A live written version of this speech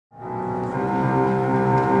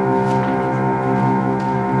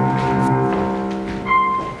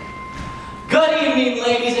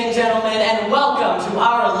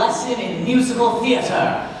musical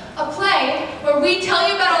theater. A play where we tell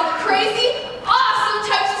you about all the crazy, awesome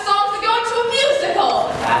types of songs that go into a musical.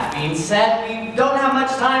 That being said, we don't have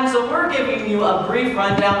much time, so we're giving you a brief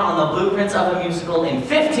rundown on the blueprints of a musical in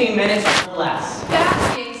 15 minutes or less.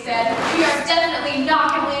 That being said, we are definitely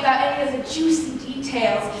not going to leave out any of the juicy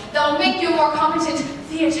details that will make you a more competent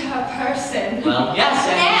theater person. Well, yes,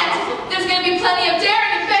 and there's going to be plenty of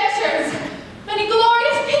daring adventures, many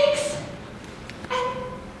glorious peaks, and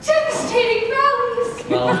devastating valleys.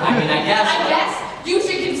 Well, I guess you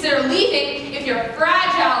should consider leaving if your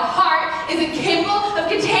fragile heart isn't capable of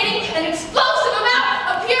containing an explosive amount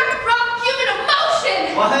of pure, raw human emotion.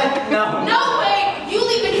 What? No. No way you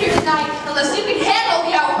leave it here tonight unless you can handle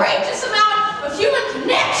the outrageous amount of human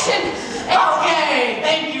connection. Okay,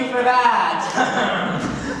 thank you for that.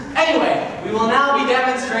 Anyway, we will now be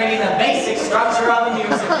demonstrating the basic structure of a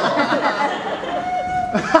musical.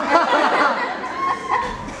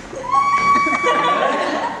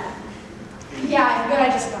 Yeah, good. I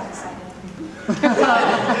just got excited. Good.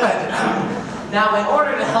 Now, in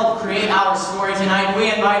order to help create our story tonight, we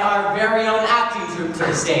invite our very own acting troupe to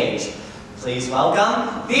the stage. Please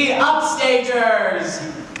welcome the Upstagers.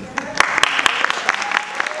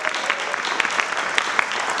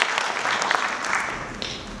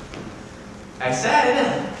 I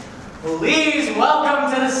said, please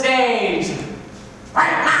welcome to the stage,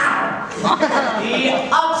 right now, the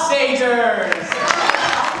Upstagers.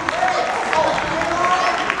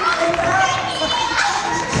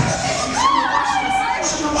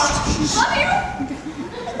 Love you.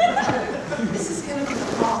 This is gonna be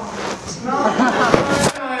long.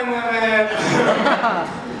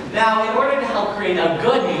 Now, in order to help create a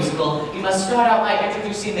good musical, you must start out by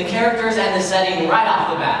introducing the characters and the setting right off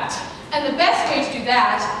the bat. And the best way to do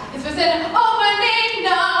that is with an opening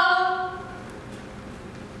number.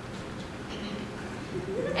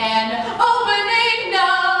 And opening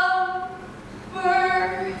number.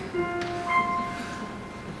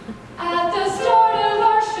 At the start of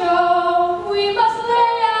our show, we must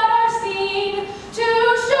lay out our scene to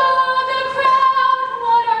show the crowd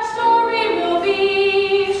what our story will be.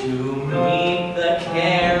 To meet the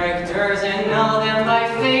characters and know them by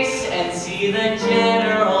face and see the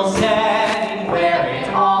general setting where it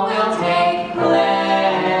all will take place.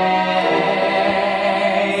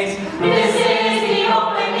 This is the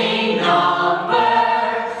opening number.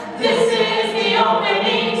 This is the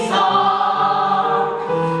opening song.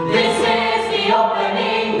 This is the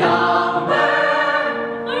opening number.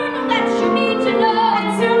 Learn all that you need to know, and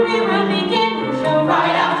soon we will begin the show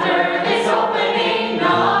right after this opening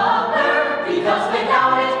number. Because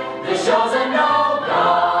without it, the show's a no-go.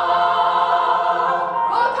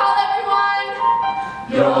 Roll call, everyone.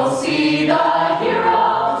 You'll see the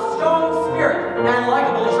heroes, strong spirit and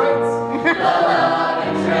likable traits. The love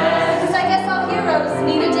interest, Because I guess all heroes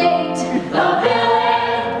need a date. the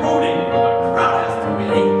villain, rooting when the crowd has to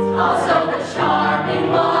hate. Also the charming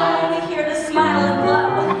one, Only here to smile and glow.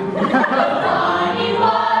 the funny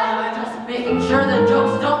one, Just making sure the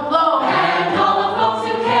jokes don't blow. and all the folks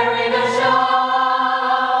who carry the show.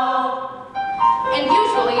 And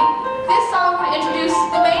usually, this song would introduce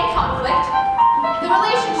the main conflict, the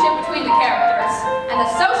relationship between the characters, and the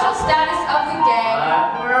social status of the gang.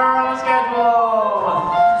 We're on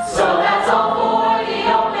schedule. So that's all for the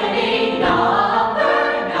opening number.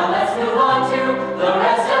 Now let's move on to the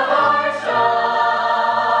rest of our show.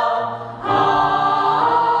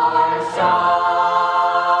 Our show.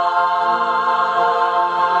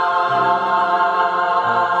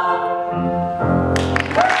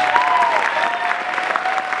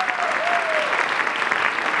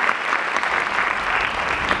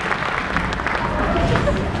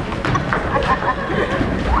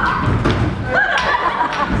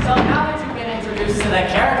 So now that you've been introduced to the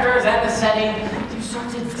characters and the setting, you start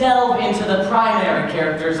to delve into the primary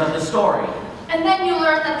characters of the story. And then you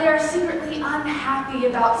learn that they are secretly unhappy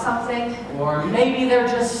about something Or maybe they're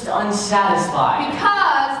just unsatisfied.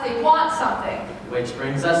 because they want something. Which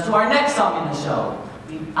brings us to our next song in the show,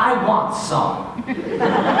 the I Want song.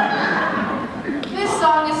 This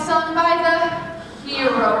song is sung by the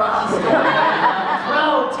hero of the story.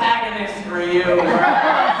 Protagonist for you.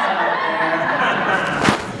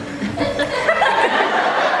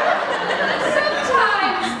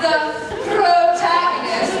 Sometimes the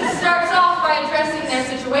protagonist starts off by addressing their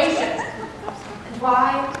situation and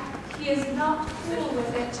why he is not cool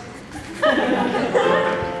with it.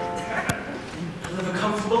 I live a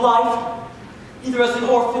comfortable life, either as an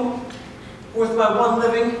orphan or with my one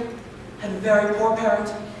living and a very poor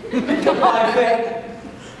parent. I beg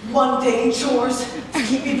mundane chores to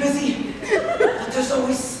keep me busy, but there's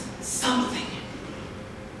always something.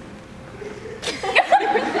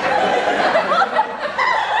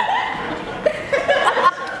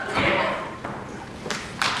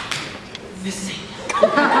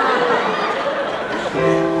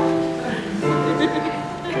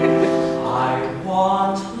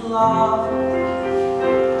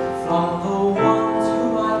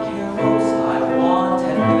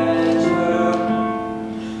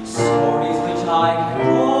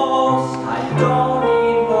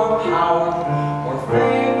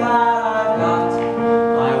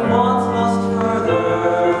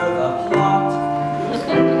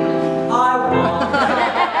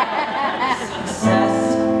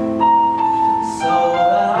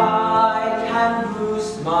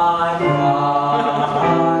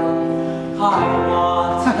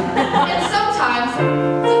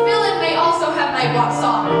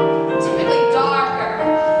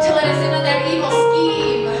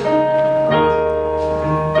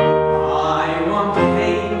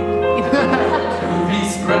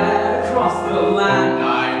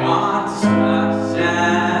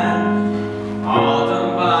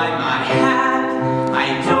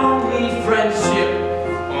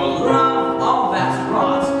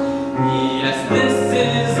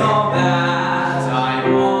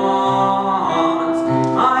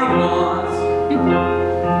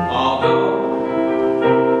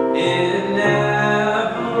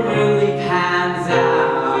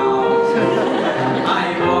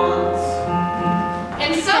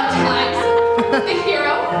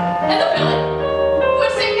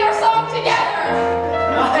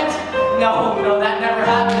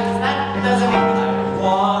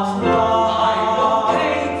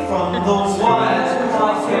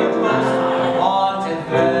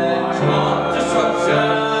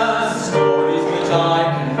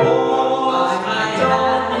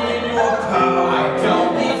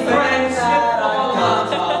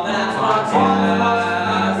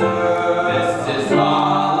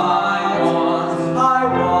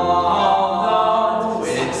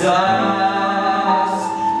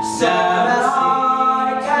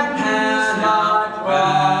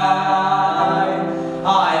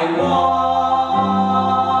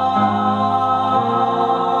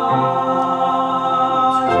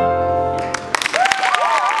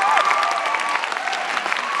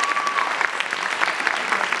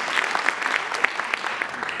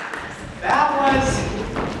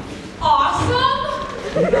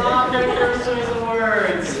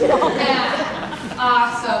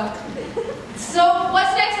 Awesome. So,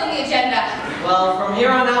 what's next on the agenda? Well, from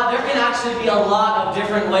here on out, there can actually be a lot of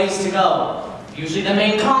different ways to go. Usually the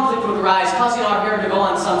main conflict would arise, causing our hero to go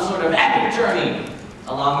on some sort of epic journey.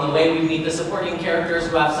 Along the way, we meet the supporting characters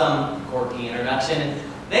who have some quirky introduction, and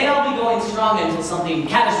they all be going strong until something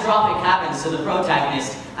catastrophic happens to the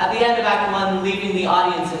protagonist at the end of Act 1, leaving the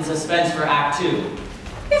audience in suspense for Act 2.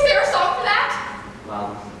 Is there a song for that?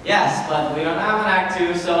 Well, yes, but we don't have an Act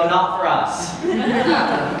 2, so not for us.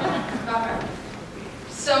 Okay.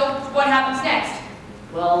 So, what happens next?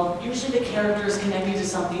 Well, usually the characters connect you to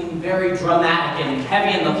something very dramatic and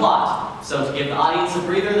heavy in the plot. So to give the audience a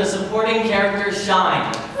breather, the supporting characters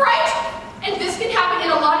shine. Right! And this can happen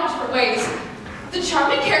in a lot of different ways. The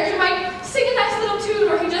charming character might sing a nice little tune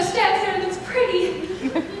where he just stands there and it's pretty.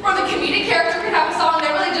 Or the comedic character can have a song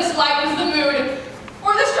that really just lightens the mood.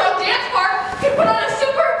 Or the strong dance part can put on a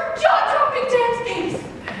super jaw-dropping dance piece.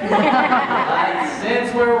 But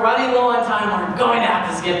since we're running low on time, we're going to have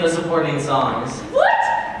to skip the supporting songs. What?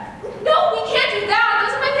 No, we can't do that.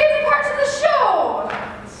 Those are my favorite parts of the show.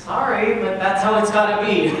 Sorry, but that's how it's gotta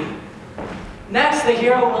be. Next, the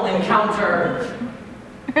hero will encounter...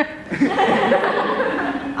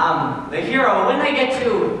 the hero, when they get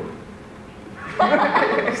to...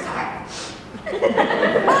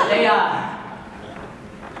 they,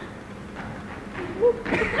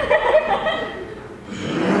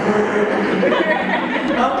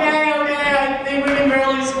 Okay, I think we can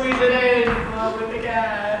barely squeeze it in with the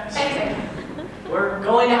catch. Anything. We're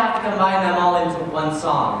going to have to combine them all into one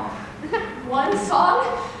song. One song?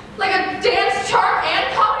 Like a dance, charm,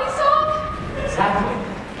 and comedy song? Exactly.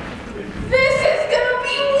 This is gonna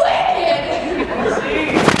be wicked! We'll see.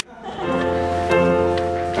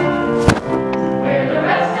 We're the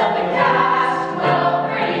rest of the cast, well,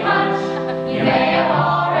 pretty much. You may have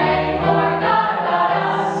already forgot about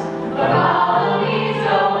us, but follow me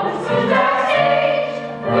so this is our stage.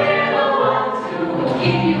 We're the ones who will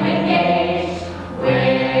keep you engaged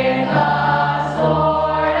with a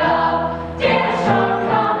sort of dance charm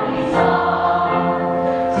comedy song.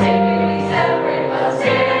 Typically separate, but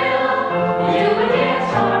still, we'll do a dance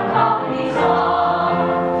charm comedy song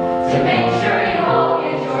to make sure you all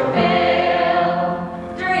get your fill.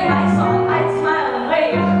 During my song, I'd smile and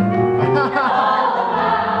wave.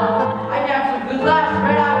 I'd have some good laughs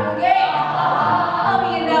right out of the gate. Oh,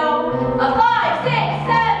 you know, a 5, 6,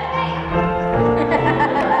 7, 8.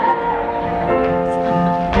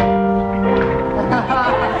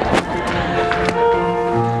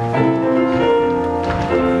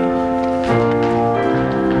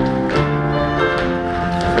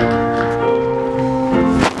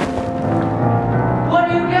 What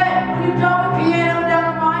do you get when you drop a piano down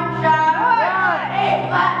a mine shaft? A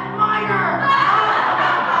flat minor.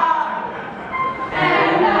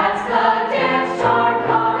 And that's the dance charm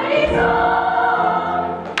comedy song.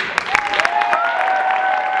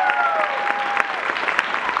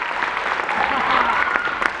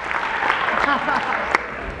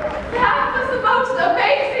 That was the most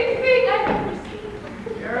amazing thing I've ever seen.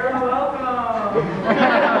 You're welcome.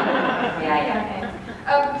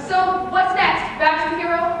 Yeah. So, what's next? Back to the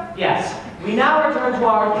hero? Yes, we now return to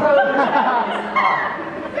our protagonist,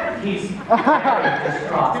 Mark. He's very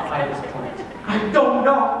distraught by this point. I don't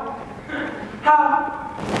know how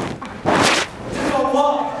to go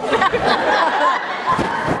on.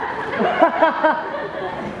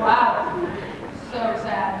 Wow. So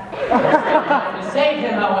sad. To save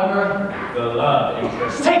him, however, the love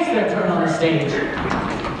interest takes their turn on the stage.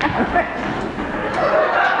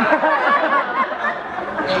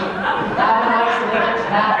 That nice little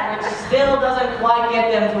chat, which still doesn't quite get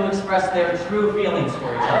them to express their true feelings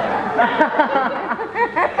for each other.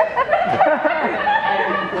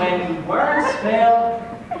 And when words fail,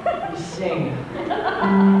 we sing.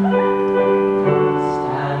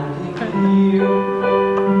 Standing here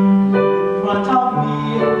in front of me,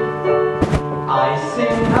 I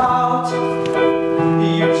sing out,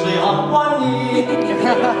 usually on one knee.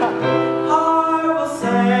 I will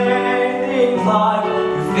say things like,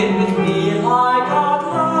 you fit with me like our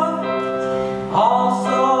glove.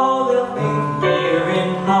 Also, they'll think we're in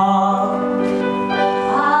love.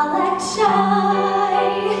 I'll act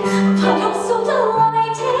shy, but I'm so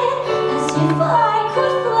delighted, as if I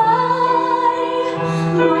could fly.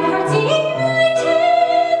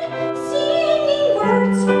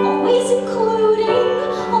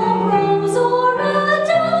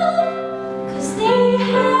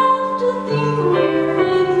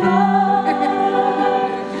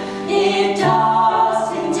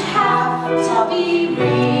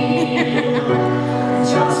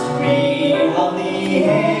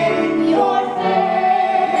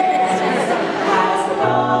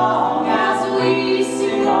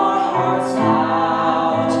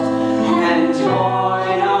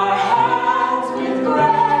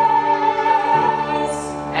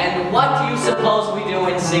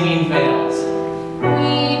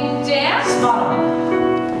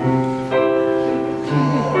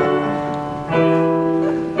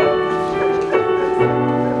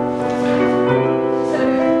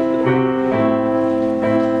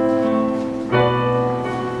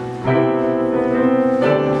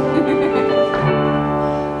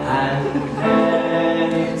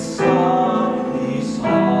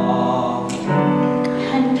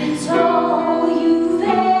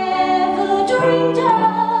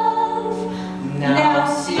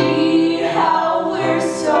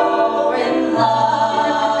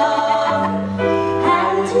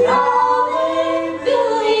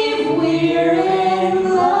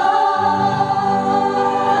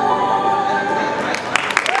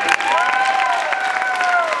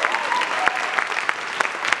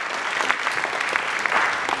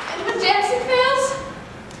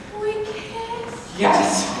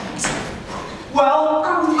 Yes. Well,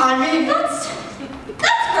 I mean... That's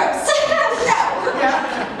gross. No. Yeah,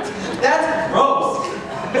 that's gross.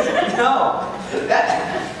 No, that's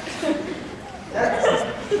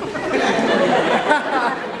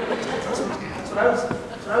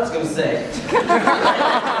what I was gonna say.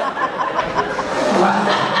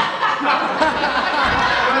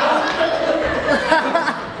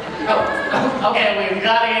 Okay, we've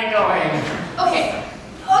got to get going. Okay.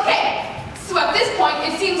 So at this point,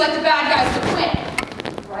 it seems like the bad guys would win,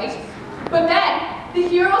 right? But then, the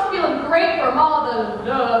hero's feeling great from all the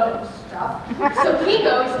love and stuff. So he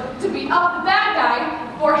goes to beat up the bad guy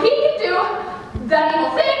before he can do that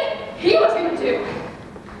evil thing he was gonna do.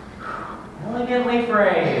 Elegantly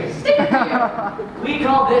phrased. Stick with you. We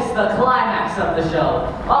call this the climax of the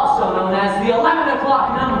show, also known as the 11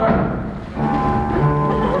 o'clock number.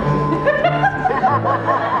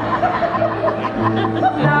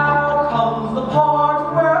 Now comes the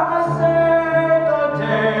part where I save the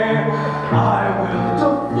day. I will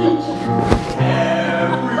defeat you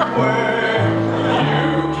everywhere.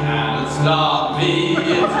 You can't stop me. It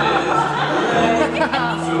is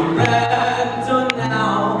surrender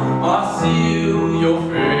now. I'll see your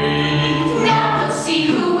fate. Now we'll see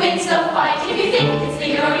who wins the fight. If you think it's the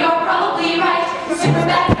hero, you're probably right. Super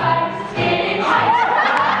bad guys getting hyped.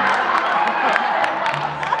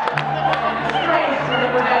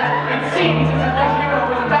 It seems as if the hero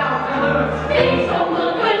was bound to lose. Things don't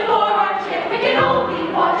look good for our ship. We can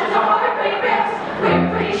only watch as our heartbreak rips. We're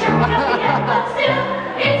pretty sure we're not the end, but still,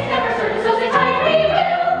 it's never certain, so sit tight, we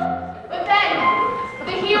will. But then,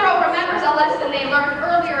 the hero remembers a lesson they learned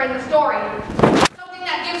earlier in the story. Something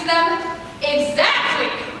that gives them exactly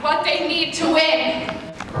what they need to win.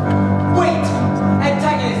 Wait!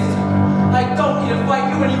 Antagonist! I don't need to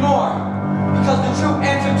fight you anymore! Because the true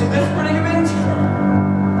answer to this predicament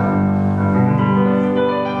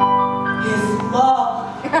is love.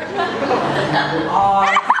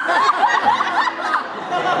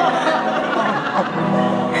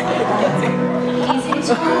 Is it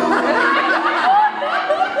true?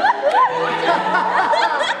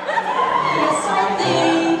 Yes, I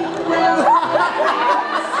think we'll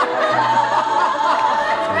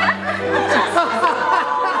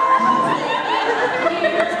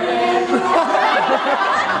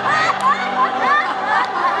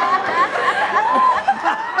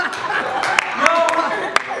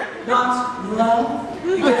not love.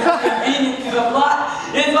 Because convenient to the plot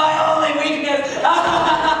is my only weakness.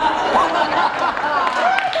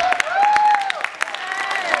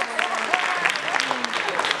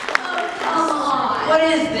 What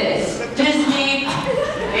is this? Disney?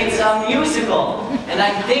 It's a musical, and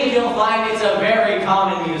I think you'll find it's a very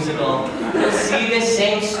common musical. You'll see this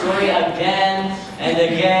same story again and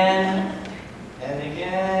again and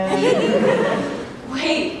again.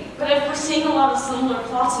 Wait, but if we're seeing a lot of similar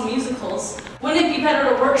plots in musicals, wouldn't it be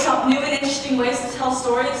better to workshop new and interesting ways to tell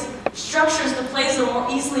stories? Structures the plays are more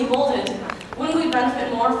easily molded. Wouldn't we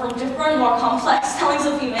benefit more from different, more complex tellings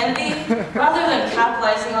of humanity, rather than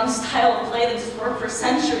capitalizing on a style of play that's worked for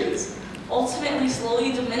centuries, ultimately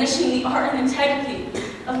slowly diminishing the art and integrity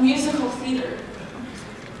of musical theater?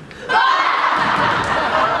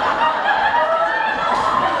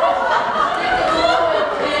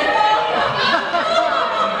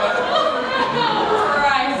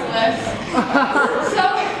 Priceless. So,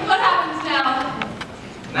 what happens now?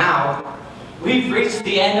 Now, we've reached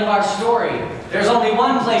the end of our story. There's only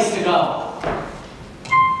one place to go.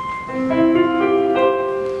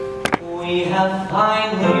 We have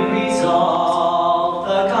finally resolved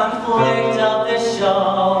the conflict of the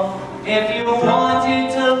show. If you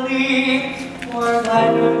wanted to leave, or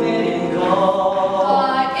like